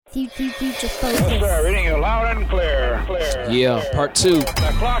Future Focus. Yes, sir. Reading you loud and clear. Yeah, part 2. The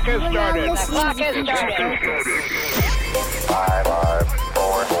clock has started. The clock has started. 5,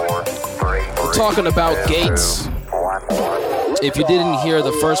 4, 3, We're talking about gates. If you didn't hear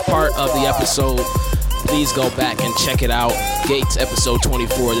the first part of the episode, please go back and check it out. Gates, episode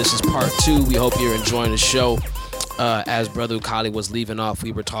 24. This is part 2. We hope you're enjoying the show. As Brother Ukali was leaving off,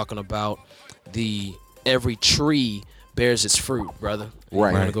 we were talking about every tree bears its fruit, brother. Right.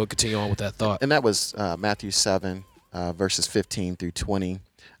 I'm going to go continue on with that thought. And that was Matthew 7, verses 15 through 20.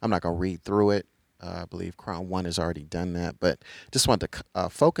 I'm not going to read through it. I believe Crown 1 has already done that. But just wanted to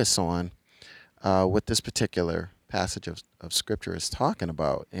focus on what this particular passage of Scripture is talking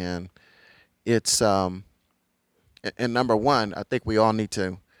about. And it's, and number one, I think we need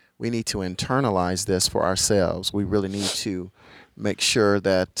to internalize this for ourselves. We really need to make sure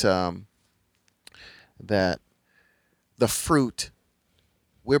that that the fruit,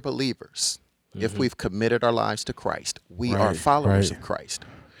 we're believers. Mm-hmm. If we've committed our lives to Christ, we are followers of Christ.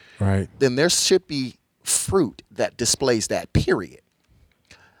 Right. Then there should be fruit that displays that, period.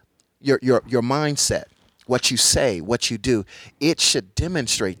 Your mindset, what you say, what you do, it should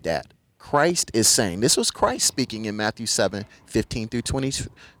demonstrate that. Christ is saying, this was Christ speaking in Matthew 7, 15 through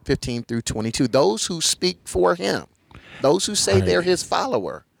 22. Those who speak for him, those who say they're his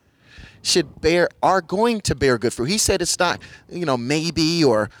follower, are going to bear good fruit. He said it's not, maybe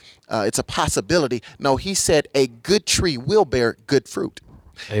or it's a possibility. No, he said a good tree will bear good fruit.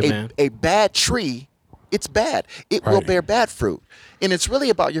 Amen. A bad tree, it's bad. It will bear bad fruit. And it's really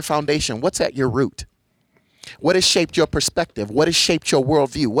about your foundation. What's at your root? What has shaped your perspective? What has shaped your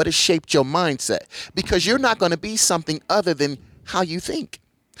worldview? What has shaped your mindset? Because you're not going to be something other than how you think.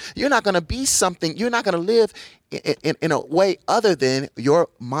 You're not going to be something, you're not going to live in a way other than your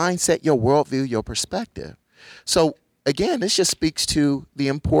mindset, your worldview, your perspective. So again, this just speaks to the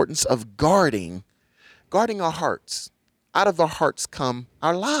importance of guarding our hearts. Out of our hearts come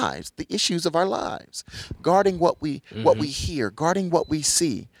our lives, the issues of our lives. Guarding what we hear, guarding what we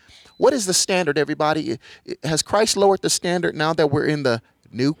see. What is the standard, everybody? Has Christ lowered the standard now that we're in the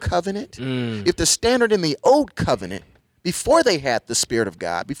new covenant? If the standard in the old covenant, before they had the Spirit of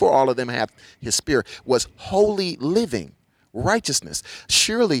God, before all of them had his Spirit, was holy living, righteousness,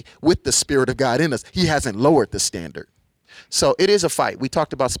 surely with the Spirit of God in us, he hasn't lowered the standard. So it is a fight. We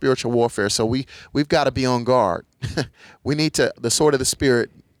talked about spiritual warfare, so we've got to be on guard. The sword of the Spirit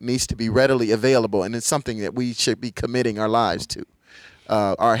needs to be readily available, and it's something that we should be committing our lives to.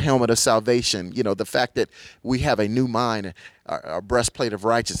 Our helmet of salvation, the fact that we have a new mind, our breastplate of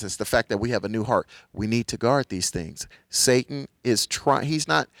righteousness, the fact that we have a new heart. We need to guard these things. Satan is trying. He's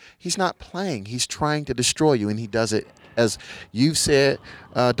not playing. He's trying to destroy you, and he does it, as you've said,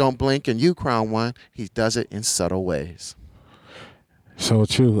 don't blink, and you, Crown One, he does it in subtle ways. So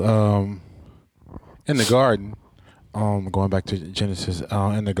true. In the garden, going back to Genesis,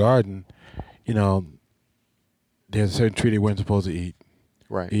 in the garden, there's a certain tree they weren't supposed to eat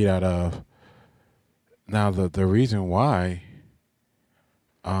out of. Now, the reason why,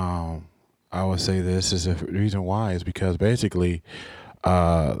 I would say this is the reason why is because basically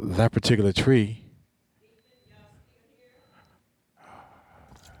that particular tree,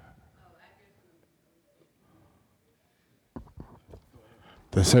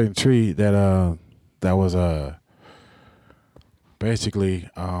 the certain tree that was basically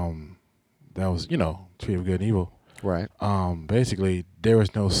that was tree of good and evil. Right. Basically, there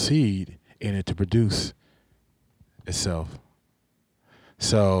was no seed in it to produce itself.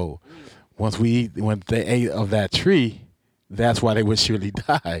 So when they ate of that tree, that's why they would surely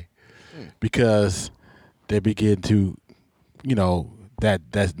die, because they begin to,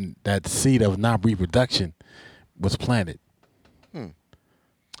 that seed of non-reproduction was planted.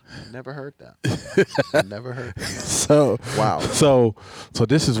 Never heard that. Never heard that. So wow. So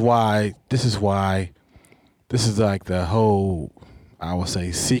this is why this is like the whole, I would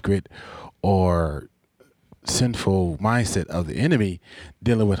say, secret or sinful mindset of the enemy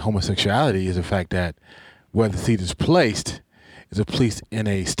dealing with homosexuality is the fact that where the seed is placed in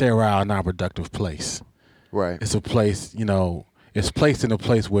a sterile, non-productive place. Right. It's a place, it's placed in a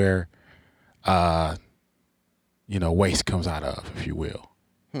place where, waste comes out of, if you will.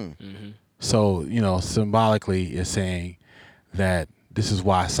 Mm-hmm. So, symbolically it's saying that this is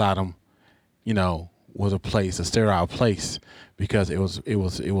why Sodom, was a sterile place, because it was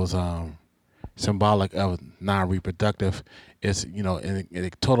symbolic of non-reproductive. It's, in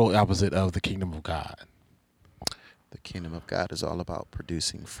the total opposite of the kingdom of God. The kingdom of God is all about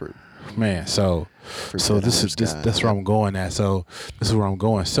producing fruit. Man, so that's where I'm going at. So this is where I'm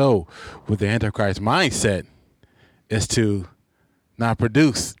going. So with the Antichrist mindset is to not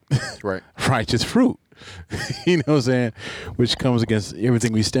produce Right. righteous fruit. You know what I'm saying? Which comes against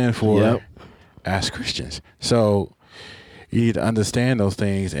everything we stand for Yep. as Christians. So you need to understand those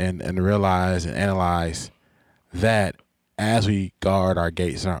things and realize and analyze that as we guard our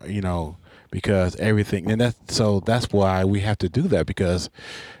gates, you know, because everything, and that's why we have to do that, because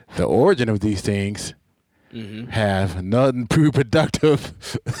the origin of these things have nothing productive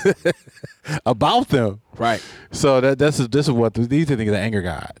about them. Right. So this is what these are things that anger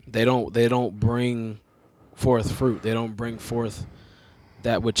God. They don't bring forth fruit. They don't bring forth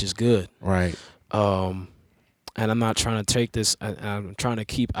that which is good. Right. And I'm not trying to take this. I'm trying to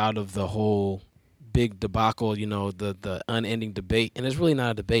keep out of the whole big debacle. You know, the unending debate. And it's really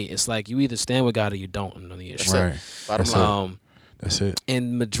not a debate. It's like you either stand with God or you don't on the issue. Right. Bottom That's line. it. That's it.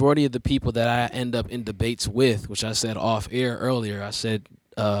 And majority of the people that I end up in debates with, which I said off air earlier, I said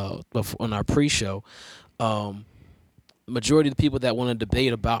before, on our pre-show, majority of the people that want to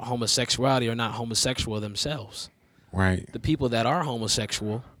debate about homosexuality are not homosexual themselves. Right. The people that are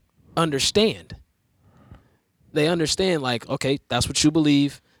homosexual understand. They understand, like, okay, that's what you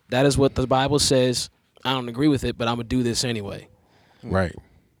believe. That is what the Bible says. I don't agree with it, but I'm going to do this anyway. Right.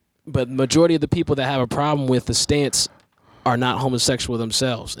 But majority of the people that have a problem with the stance are not homosexual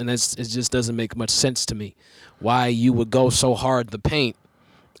themselves. And it just doesn't make much sense to me why you would go so hard to paint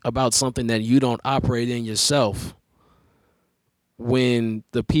about something that you don't operate in yourself, when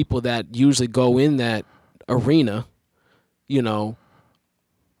the people that usually go in that arena, you know,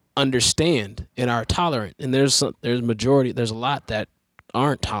 understand and are tolerant. And there's a lot that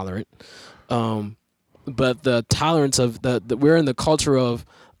aren't tolerant. But the tolerance of we're in the culture of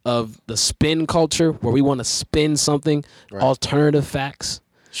the spin culture, where we want to spin something, Right. alternative facts.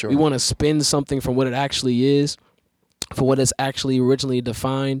 Sure. We want to spin something from what it actually is, for what it's actually originally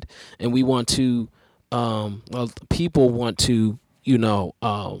defined, and we want to, people want to, you know,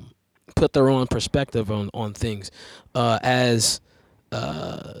 put their own perspective on things, as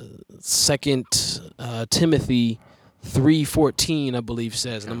 2 Timothy 3:14, I believe,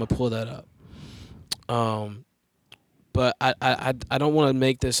 says, and I'm gonna pull that up. But I don't want to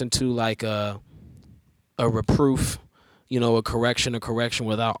make this into like a reproof, you know, a correction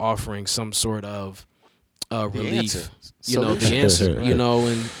without offering some sort of relief. answer. You know, the Solution. answer. You know,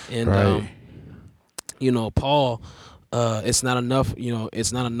 and Right. you know, Paul. It's not enough. You know,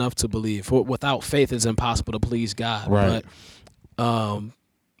 it's not enough to believe. Without faith, it's impossible to please God. Right. But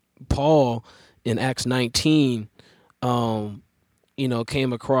Paul in Acts 19, you know,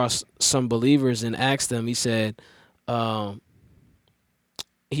 came across some believers and asked them. He said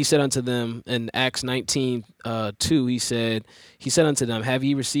unto them in Acts 19:2, he said unto them, have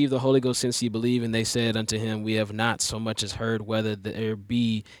ye received the Holy Ghost since ye believe? And they said unto him, we have not so much as heard whether there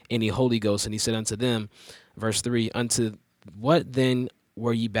be any Holy Ghost. And he said unto them, verse 3, unto what then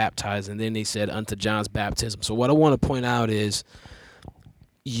were ye baptized? And then they said, unto John's baptism. So what I want to point out is,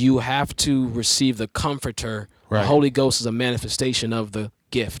 you have to receive the Comforter. Right. The Holy Ghost is a manifestation of the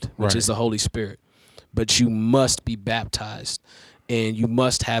gift, which Right. is the Holy Spirit. But you must be baptized, and you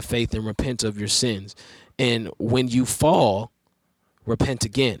must have faith and repent of your sins. And when you fall, repent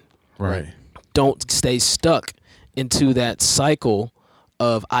again. Right. Don't stay stuck into that cycle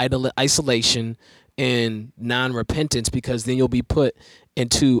of isolation and non-repentance, because then you'll be put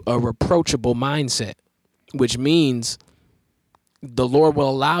into a reproachable mindset, which means the Lord will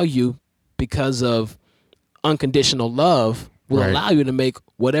allow you, because of unconditional love, will Right. allow you to make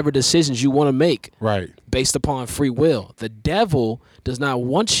whatever decisions you want to make Right. based upon free will. The devil does not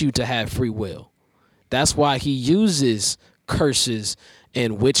want you to have free will. That's why he uses curses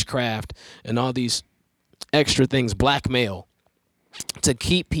and witchcraft and all these extra things, blackmail, to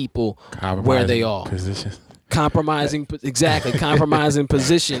keep people where they are. Positions. Compromising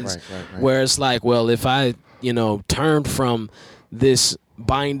positions, Right. where it's like, well, if I, you know, turned from this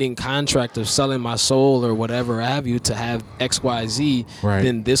binding contract of selling my soul or whatever have you to have XYZ, Right.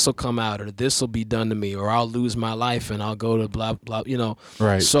 then this will come out, or this will be done to me, or I'll lose my life and I'll go to blah blah, you know.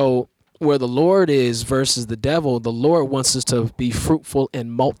 Right. So where the Lord is versus the devil, the Lord wants us to be fruitful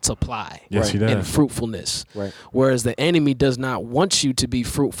and multiply. Yes, he does. In fruitfulness. Right. Whereas the enemy does not want you to be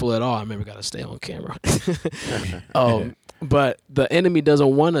fruitful at all. I remember, got to stay on camera. But the enemy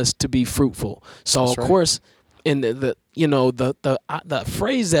doesn't want us to be fruitful. So That's of right. course, in the you know, the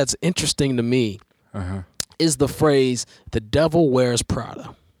phrase that's interesting to me Uh-huh. is the phrase, the devil wears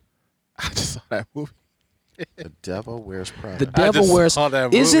Prada. I just saw that movie. The devil wears Prada. The devil just wears. saw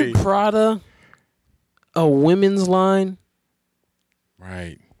that Isn't movie. Prada a women's line?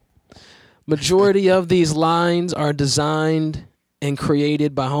 Right. Majority of these lines are designed and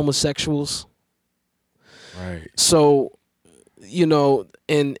created by homosexuals. Right. So you know,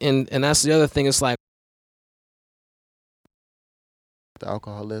 and that's the other thing. It's like, The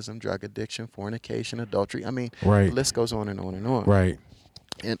alcoholism, drug addiction, fornication, adultery. I mean, Right. the list goes on and on and on. Right.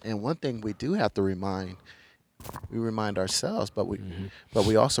 And one thing we do have to remind ourselves, but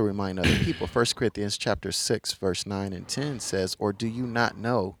we also remind other people. 1 Corinthians chapter 6, verse 9 and 10 says, "Or do you not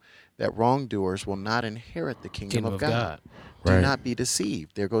know that wrongdoers will not inherit the kingdom of God? Do Right. not be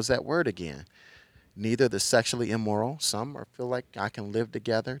deceived." There goes that word again. Neither the sexually immoral, feel like I can live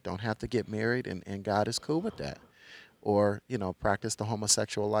together, don't have to get married, and God is cool with that. Or, practice the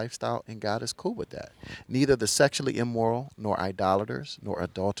homosexual lifestyle, and God is cool with that. Neither the sexually immoral, nor idolaters, nor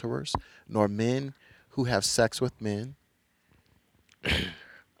adulterers, nor men who have sex with men,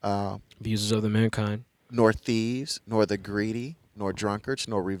 abusers of the mankind. nor thieves, nor the greedy, nor drunkards,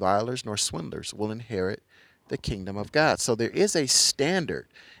 nor revilers, nor swindlers will inherit the kingdom of God. So there is a standard,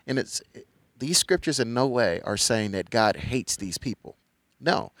 and these scriptures in no way are saying that God hates these people.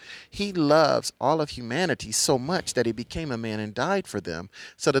 No, he loves all of humanity so much that he became a man and died for them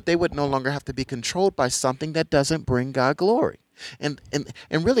so that they would no longer have to be controlled by something that doesn't bring God glory. And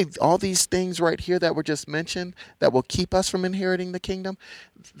really, all these things right here that were just mentioned that will keep us from inheriting the kingdom,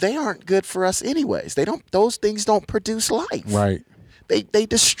 they aren't good for us anyways. Those things don't produce life. Right. They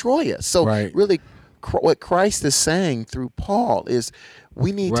destroy us. So Right. really, what Christ is saying through Paul is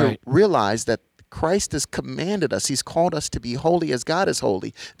we need to realize that Christ has commanded us. He's called us to be holy as God is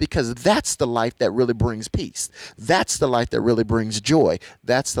holy, because that's the life that really brings peace. That's the life that really brings joy.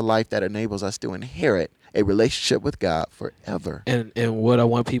 That's the life that enables us to inherit a relationship with God forever. And what I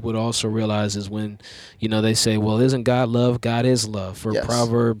want people to also realize is when, they say, well, isn't God love? God is love. For Yes.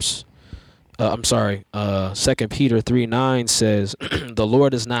 Proverbs, 2 Peter 3:9 says, the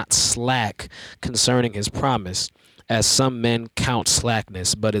Lord is not slack concerning his promise, as some men count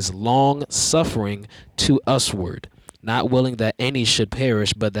slackness, but is long-suffering to usward, not willing that any should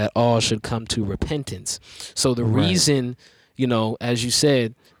perish, but that all should come to repentance. So the reason, as you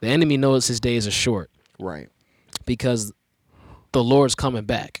said, the enemy knows his days are short. Right. Because the Lord's coming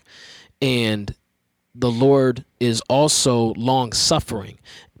back. And the Lord is also long-suffering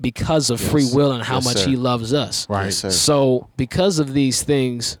because of free will and how Yes, much sir. he loves us. Right. Yes, sir. So because of these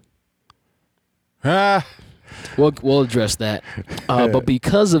things, Ah. we'll address that. But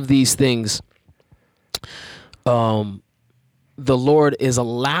because of these things, the Lord is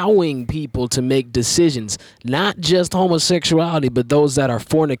allowing people to make decisions, not just homosexuality, but those that are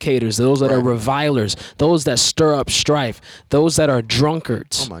fornicators, those that are revilers, those that stir up strife, those that are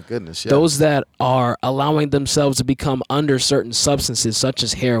drunkards. Oh my goodness. Yes. Those that are allowing themselves to become under certain substances, such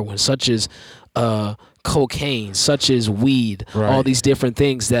as heroin, such as cocaine, such as weed, all these different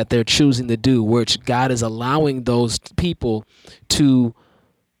things that they're choosing to do, which God is allowing those people to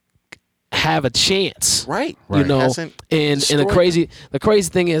have a chance. Right. You know, Hasn't and the crazy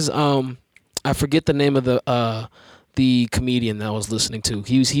thing is, I forget the name of the comedian that I was listening to.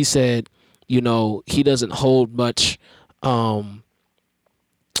 He said, he doesn't hold much.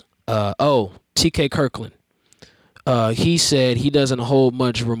 T.K. Kirkland. He said he doesn't hold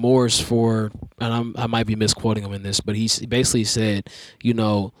much remorse for, and I might be misquoting him in this, but he basically said,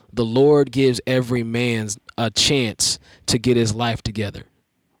 the Lord gives every man a chance to get his life together.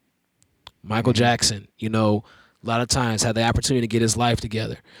 Michael Jackson, a lot of times had the opportunity to get his life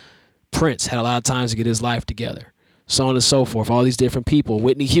together. Prince had a lot of times to get his life together. So on and so forth. All these different people.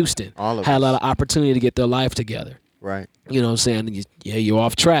 Whitney Houston had a lot of opportunity to get their life together. Right. You know what I'm saying? You're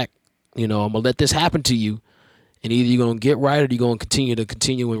off track. I'm going to let this happen to you. And either you're going to get right or you're going to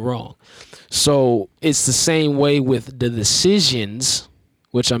continue in wrong. So it's the same way with the decisions,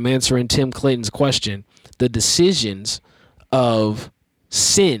 which I'm answering Tim Clayton's question, the decisions of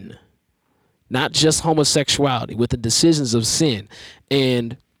sin. Not just homosexuality, with the decisions of sin.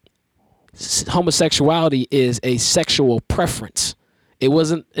 And homosexuality is a sexual preference. It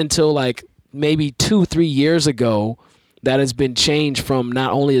wasn't until like maybe 2-3 years ago that has been changed from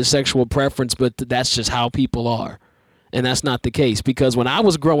not only a sexual preference, but that's just how people are. And that's not the case, because when I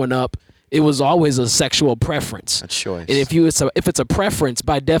was growing up, it was always a sexual preference. A choice. And if it's a preference,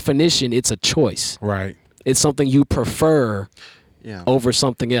 by definition, it's a choice. Right. It's something you prefer Yeah. over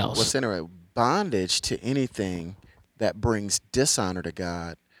something else. What's interesting, bondage to anything that brings dishonor to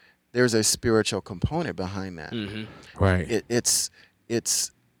God, there's a spiritual component behind that. Right.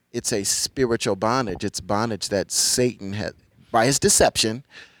 It's a spiritual bondage. It's bondage that Satan had, by his deception,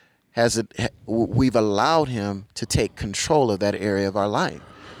 we've allowed him to take control of that area of our life.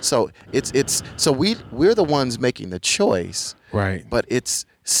 So we're the ones making the choice. Right. But it's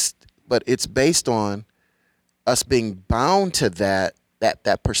based on us being bound to that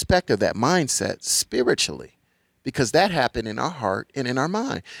perspective, that mindset spiritually. because that happened in our heart and in our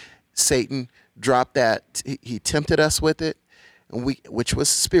mind. Satan dropped that. He tempted us with it, and which was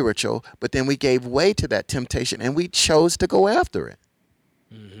spiritual, but then we gave way to that temptation and we chose to go after it.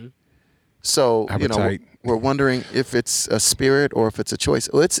 Mm-hmm. So, Appetite. we're wondering if it's a spirit or if it's a choice.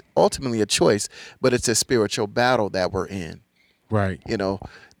 Well, it's ultimately a choice, but it's a spiritual battle that we're in. Right. Do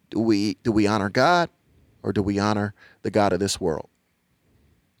we honor God or do we honor the God of this world?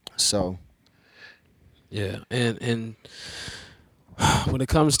 So, yeah, and when it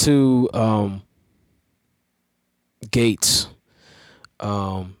comes to gates,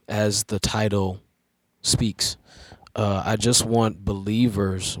 as the title speaks, I just want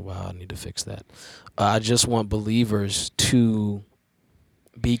believers. Wow, I need to fix that. I just want believers to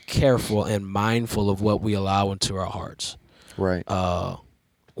be careful and mindful of what we allow into our hearts. right.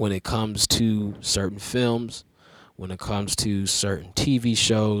 When it comes to certain films, when it comes to certain TV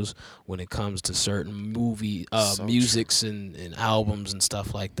shows, when it comes to certain movie musics and albums and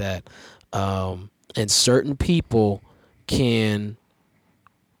stuff like that. And certain people can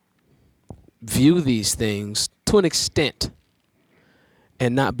view these things to an extent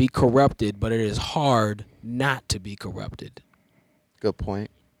and not be corrupted, but it is hard not to be corrupted. Good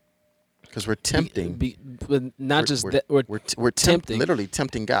point. Because we're tempting. But not just that. We're tempting. Literally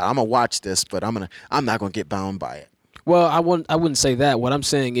tempting God. I'm gonna watch this, but I'm not gonna get bound by it. Well, I wouldn't say that. What I'm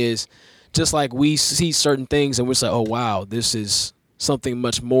saying is, just like we see certain things and we say, "Oh wow, this is something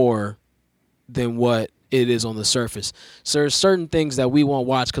much more than what it is on the surface." So there's certain things that we won't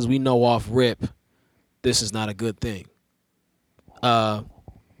watch because we know off rip, this is not a good thing.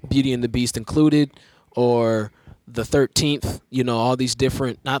 Beauty and the Beast included, or the 13th, all these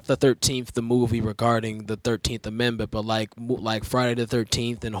different, not the 13th, the movie regarding the 13th Amendment, but like Friday the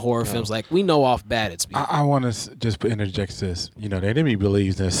 13th and horror films, like we know off bat it's. I want to just interject this. The enemy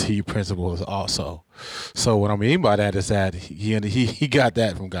believes in seed principles also. So what I mean by that is that he got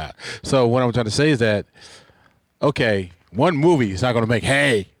that from God. So what I'm trying to say is that, okay, one movie is not going to make,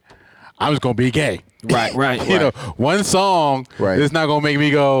 hey, I'm just going to be gay. Right. One song is not gonna make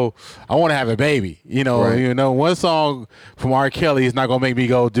me go, I want to have a baby. One song from R. Kelly is not gonna make me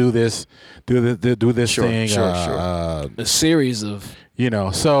go do this thing. Sure. A series of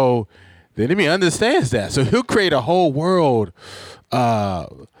So the enemy understands that, so he'll create a whole world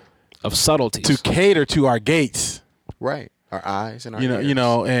of subtleties to cater to our gates. Right. Our eyes and our ears.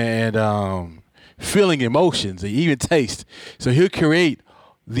 And feeling emotions and even taste. So he'll create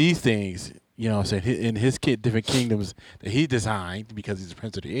these things. In his different kingdoms that he designed, because he's the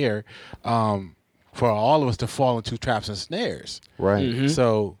prince of the air, for all of us to fall into traps and snares. Right. Mm-hmm.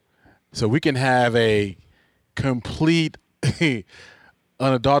 So we can have a complete,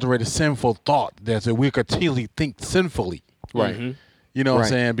 unadulterated sinful thought that we continually think sinfully. Right. Mm-hmm. You know what I'm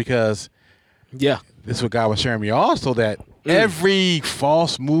saying? Because this is what God was sharing me also, that every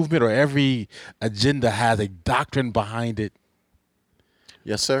false movement or every agenda has a doctrine behind it.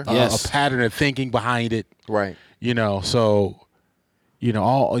 Yes, sir. Yes. A pattern of thinking behind it. Right. So,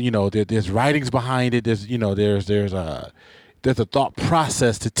 there's writings behind it. There's a thought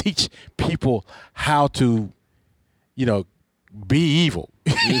process to teach people how to, be evil.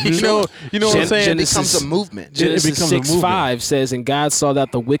 You know what I'm saying? It becomes a movement. Genesis becomes a movement. 6:5 says, "And God saw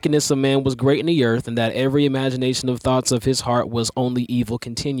that the wickedness of man was great in the earth, and that every imagination of thoughts of his heart was only evil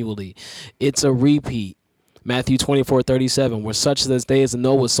continually." It's a repeat. Matthew 24:37, "Where such as days of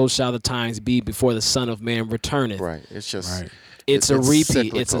Noah, so shall the times be before the Son of Man returneth." Right. It's just. Right. It's a repeat.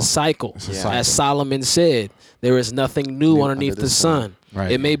 cyclical. It's a cycle. It's a cycle. As Solomon said, there is nothing new underneath the sun.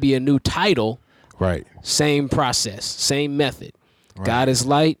 Right. It may be a new title, Right. same process, same method. Right. God is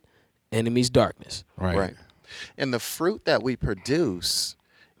light, enemy's darkness. Right. And the fruit that we produce,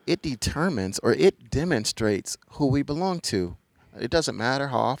 it determines or it demonstrates who we belong to. It doesn't matter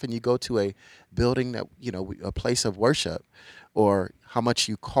how often you go to a building that, a place of worship, or how much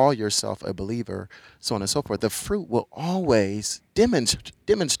you call yourself a believer, so on and so forth. The fruit will always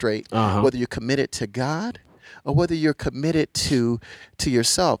demonstrate whether you're committed to God or whether you're committed to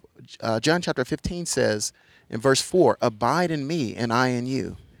yourself. John chapter 15 says in verse 4, "Abide in me and I in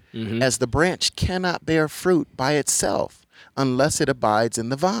you, as the branch cannot bear fruit by itself unless it abides in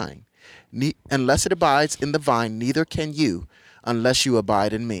the vine. Unless it abides in the vine, neither can you unless you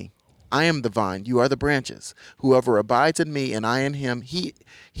abide in me. I am the vine, you are the branches. Whoever abides in me and I in him, he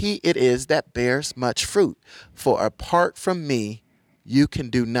it is that bears much fruit. For apart from me, you can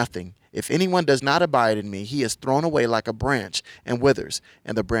do nothing. If anyone does not abide in me, he is thrown away like a branch and withers,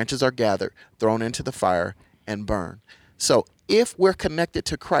 and the branches are gathered, thrown into the fire, and burned." So if we're connected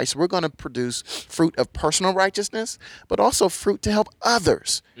to Christ, we're going to produce fruit of personal righteousness, but also fruit to help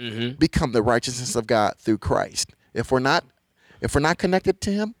others become the righteousness of God through Christ. If we're not connected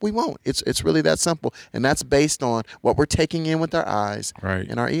to him, we won't. It's really that simple. And that's based on what we're taking in with our eyes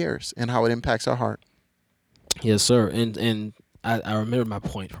and our ears and how it impacts our heart. Yes, sir. And I remember my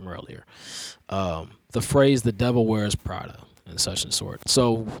point from earlier. The phrase "the devil wears Prada" and such and sort.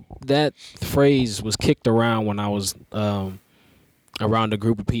 So that phrase was kicked around when I was around a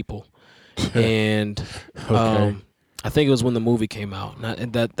group of people, and I think it was when the movie came out,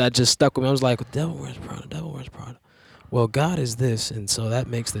 and that just stuck with me. I was like, "The devil wears Prada. Devil wears Prada." Well, God is this, and so that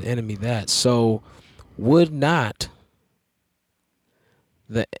makes the enemy that. So would not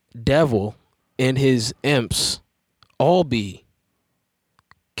the devil and his imps all be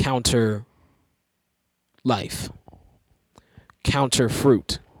counter life, counter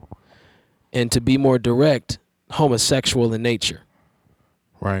fruit, and to be more direct, homosexual in nature?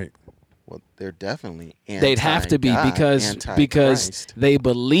 Right. Well, they're definitely They'd have to be anti-God, because anti-Christ. they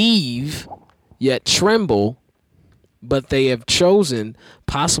believe yet tremble, but they have chosen,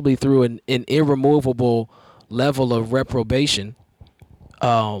 possibly through an irremovable level of reprobation,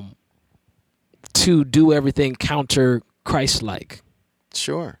 to do everything counter Christ-like.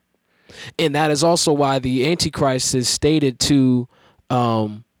 Sure. And that is also why the Antichrist is stated to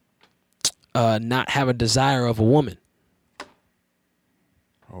not have a desire of a woman.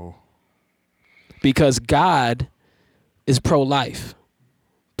 Oh. Because God is pro-life,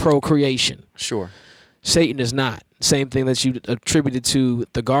 pro-creation. Sure. Satan is not. Same thing that you attributed to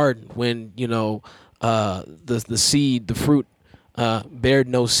the garden when, the seed, the fruit, bared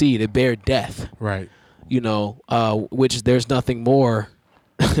no seed. It bared death. Right. Which there's nothing more,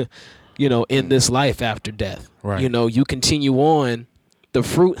 in this life after death. Right. You continue on. The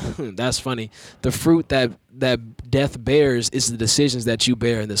fruit, that's funny. The fruit that death bears is the decisions that you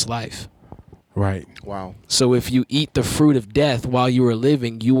bear in this life. Right. Wow. So if you eat the fruit of death while you are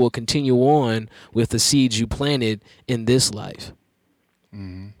living, you will continue on with the seeds you planted in this life.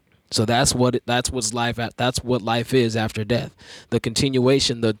 Mm-hmm. So that's what life is after death. The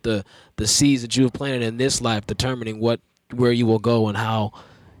continuation, the seeds that you have planted in this life, determining where you will go and how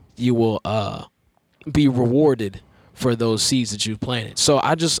you will be rewarded for those seeds that you've planted. So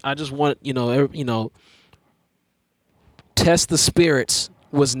I just want test the spirits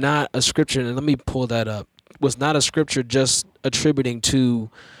was not a scripture, and let me pull that up. Was not a scripture just attributing to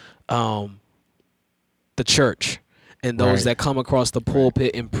the church and those that come across the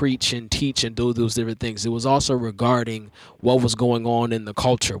pulpit and preach and teach and do those different things. It was also regarding what was going on in the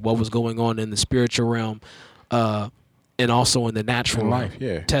culture, what was going on in the spiritual realm, and also in the natural life.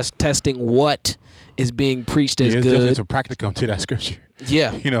 realm. Yeah. Testing what is being preached as good. There's a practicum to that scripture.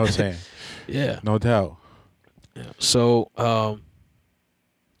 Yeah. You know what I'm saying? Yeah. No doubt. Yeah. So we're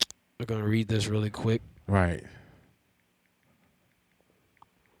going to read this really quick. Right.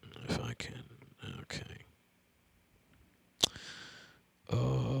 If I can. Okay.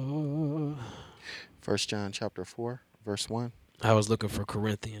 1 John chapter 4, verse 1. I was looking for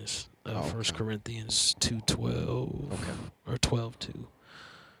Corinthians. 1 Corinthians 2:12 or 12:2.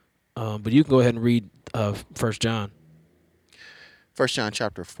 But you can go ahead and read 1 John. 1 John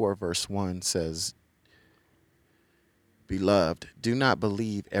chapter 4, verse 1 says, Beloved, do not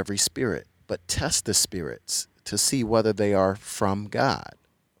believe every spirit, but test the spirits to see whether they are from God.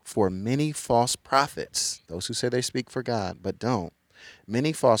 For many false prophets, those who say they speak for God but don't,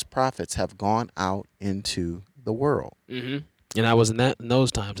 many false prophets have gone out into the world. Mm-hmm. And I was in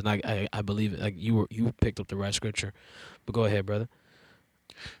those times, and I believe it. Like you picked up the right scripture. But go ahead, brother.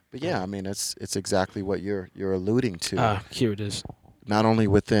 But yeah, I mean, it's exactly what you're alluding to. Here it is. Not only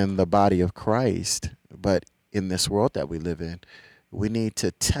within the body of Christ, but in this world that we live in, we need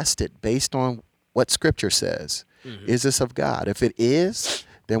to test it based on what Scripture says. Mm-hmm. Is this of God? If it is,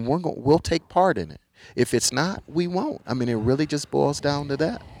 then we'll take part in it. If it's not, we won't. I mean, it really just boils down to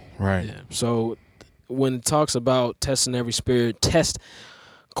that. Right. Yeah. So when it talks about testing every spirit,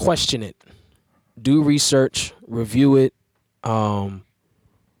 question it, do research, review it. Why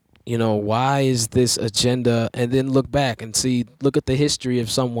is this agenda? And then look back and look at the history of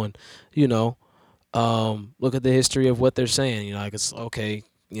someone, look at the history of what they're saying, like it's okay,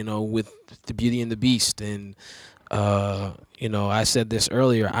 with the Beauty and the Beast. And, I said this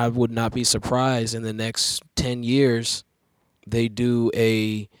earlier, I would not be surprised in the next 10 years, they do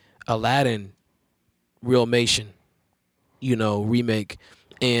a Aladdin Realmation, remake.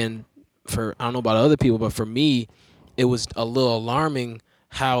 And I don't know about other people, but for me, it was a little alarming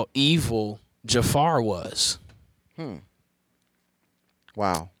how evil Jafar was.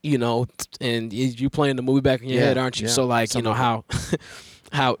 Wow. And you playing the movie back in your head, aren't you? Yeah. So how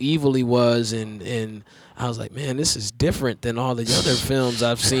how evil he was, and I was like, man, this is different than all the other films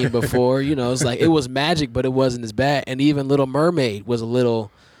I've seen before. You know, it's like it was magic, but it wasn't as bad. And even Little Mermaid was a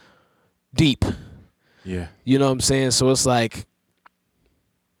little deep. Yeah. You know what I'm saying? So it's like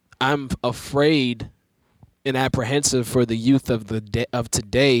I'm afraid and apprehensive for the youth of of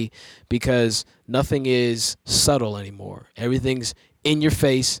today, because nothing is subtle anymore. Everything's in your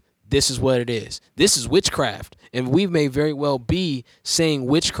face. This is what it is. This is witchcraft, and we may very well be saying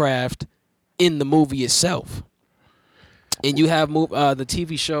witchcraft in the movie itself. And you have the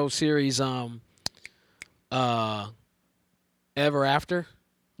TV show series Ever After,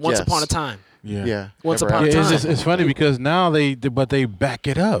 Once Yes. Upon a Time. Yeah. Yeah. Once Ever upon a after. time. It's funny because now they back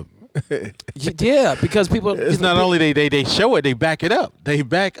it up. Yeah, because people. It's not only they show it, they back it up. They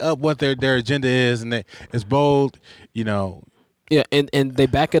back up what their agenda is, and it's bold. You know, Yeah, and they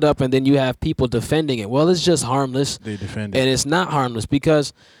back it up, and then you have people defending it. Well, it's just harmless. they defend And it. it's not harmless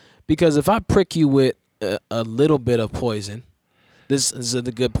because if I prick you with a little bit of poison, this is a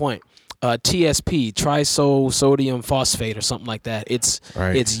good point. TSP, trisodium phosphate, or something like that. It's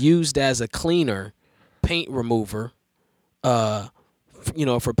Right. it's used as a cleaner, paint remover,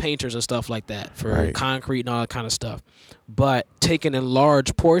 for painters and stuff like that, for Right. concrete and all that kind of stuff. But taken in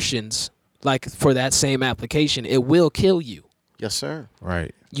large portions, like for that same application, it will kill you. Yes, sir.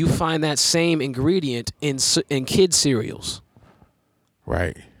 Right. You find that same ingredient in kid cereals,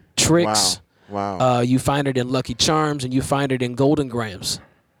 Right. Tricks. Wow. You find it in Lucky Charms, and you find it in Golden Grams.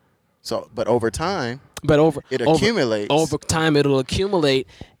 So, but over time, But it accumulates. Over time, it'll accumulate,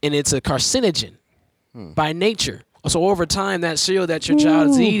 and it's a carcinogen by nature. So over time, that cereal that your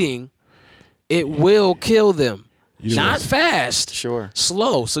child's eating, it will kill them. Not fast, Sure.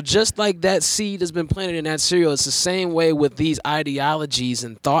 slow. So just like that seed has been planted in that cereal, it's the same way with these ideologies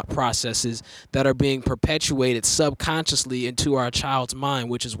and thought processes that are being perpetuated subconsciously into our child's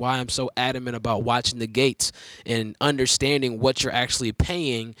mind, which is why I'm so adamant about watching the gates and understanding what you're actually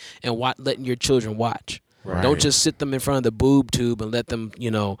paying and letting your children watch. Right. Don't just sit them in front of the boob tube and let them,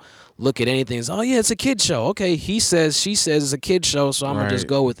 look at anything. It's, oh, yeah, it's a kid show. Okay, he says, she says it's a kid show, so I'm going to just Right.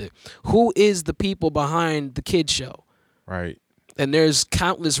 go with it. Who is the people behind the kid show? Right. And there's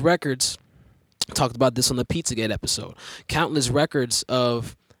countless records. I talked about this on the Pizzagate episode. Countless records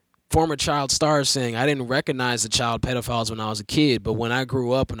of former child stars saying, I didn't recognize the child pedophiles when I was a kid, but when I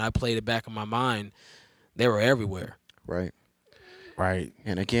grew up and I played it back in my mind, they were everywhere. Right. Right.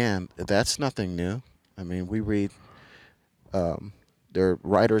 And again, that's nothing new. I mean, we read, there are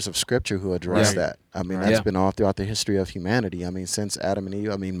writers of scripture who address Right. that. I mean, Right. that's Yeah. been all throughout the history of humanity. I mean, since Adam and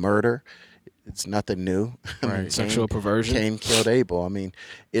Eve, murder, it's nothing new. I mean, Right. Sexual perversion. Cain killed Abel. I mean,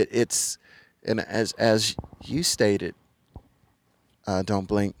 it's, and as you stated, Don't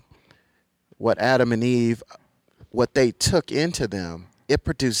Blink, what Adam and Eve, what they took into them, it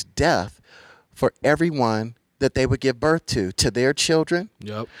produced death for everyone that they would give birth to their children,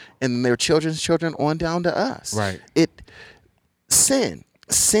 Yep. and their children's children on down to us. Right.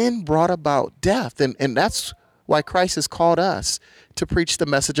 Sin brought about death, and that's why Christ has called us to preach the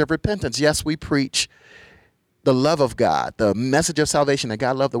message of repentance. Yes, we preach the love of God, the message of salvation, that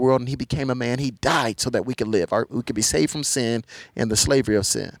God loved the world and he became a man. He died so that we could live, we could be saved from sin and the slavery of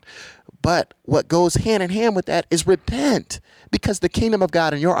sin. But what goes hand in hand with that is repent, because the kingdom of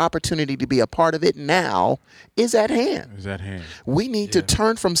God and your opportunity to be a part of it now is at hand. Is that hand? We need to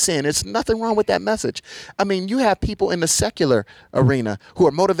turn from sin. There's nothing wrong with that message. I mean, you have people in the secular arena who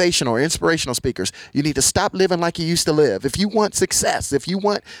are motivational or inspirational speakers. You need to stop living like you used to live. If you want success, if you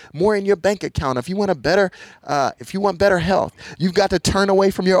want more in your bank account, if you want better health, you've got to turn away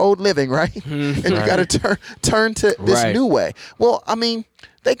from your old living, right? And you got to turn to this Right. new way. Well, I mean,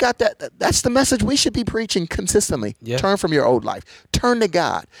 they got that. That's the message we should be preaching consistently. Yeah. Turn from your old life. Turn to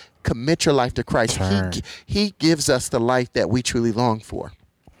God. Commit your life to Christ. Turn. He gives us the life that we truly long for.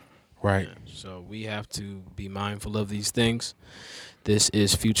 Right. So we have to be mindful of these things. This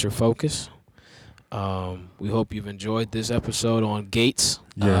is Future Focus. We hope you've enjoyed this episode on Gates.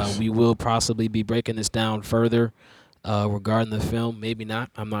 Yes. We will possibly be breaking this down further regarding the film. Maybe not.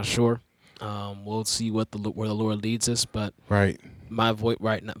 I'm not sure. We'll see where the Lord leads us. But Right. my vote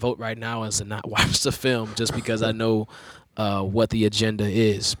right now is to not watch the film, just because I know what the agenda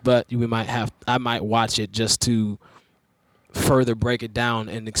is. But I might watch it just to further break it down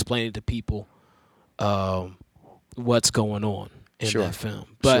and explain it to people what's going on in Sure. that film.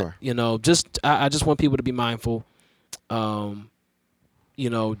 But Sure. I just want people to be mindful.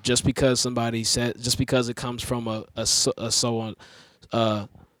 Just because it comes from a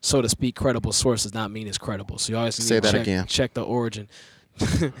so to speak credible source does not mean it's credible. So you always need Say to that check, again. check the origin.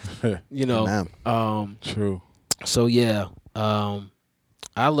 Amen. True. So yeah,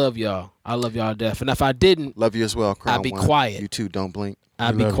 I love y'all. I love y'all to death. And if I didn't, Love you as well, Crown I'd be One. quiet. You too, don't blink.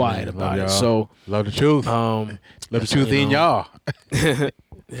 I'd be quiet about it. So love the truth. Love the truth in y'all.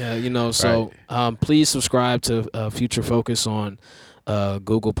 yeah, you know. So please subscribe to Future Focus on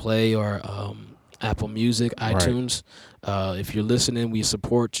Google Play or Apple Music, iTunes. If you're listening, we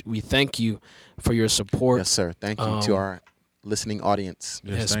thank you for your support. Yes, sir. Thank you to our listening audience.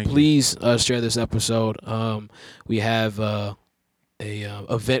 Yes, please share this episode. We have a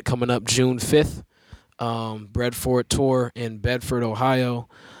event coming up June 5th, Breadford Tour in Bedford, Ohio.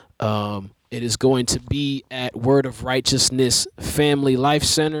 It is going to be at Word of Righteousness Family Life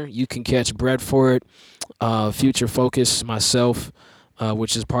Center. You can catch Breadford, Future Focus, myself,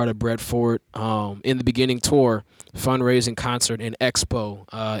 which is part of Breadford, in the beginning tour, fundraising concert and expo.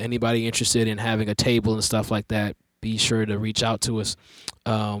 Anybody interested in having a table and stuff like that, be sure to reach out to us.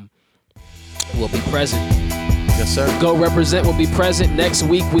 We'll be present. Yes, sir. Go Represent will be present. Next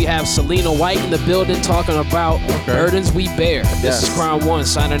week, we have Selena White in the building talking about burdens we bear. This is Crown One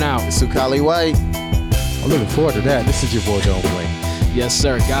signing out. It's Sukali White. I'm looking forward to that. This is your boy, Don't Blink. Yes,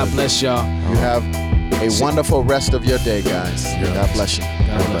 sir. God bless y'all. You have a wonderful rest of your day, guys. Yeah. God bless you.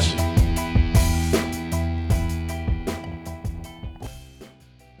 God bless you.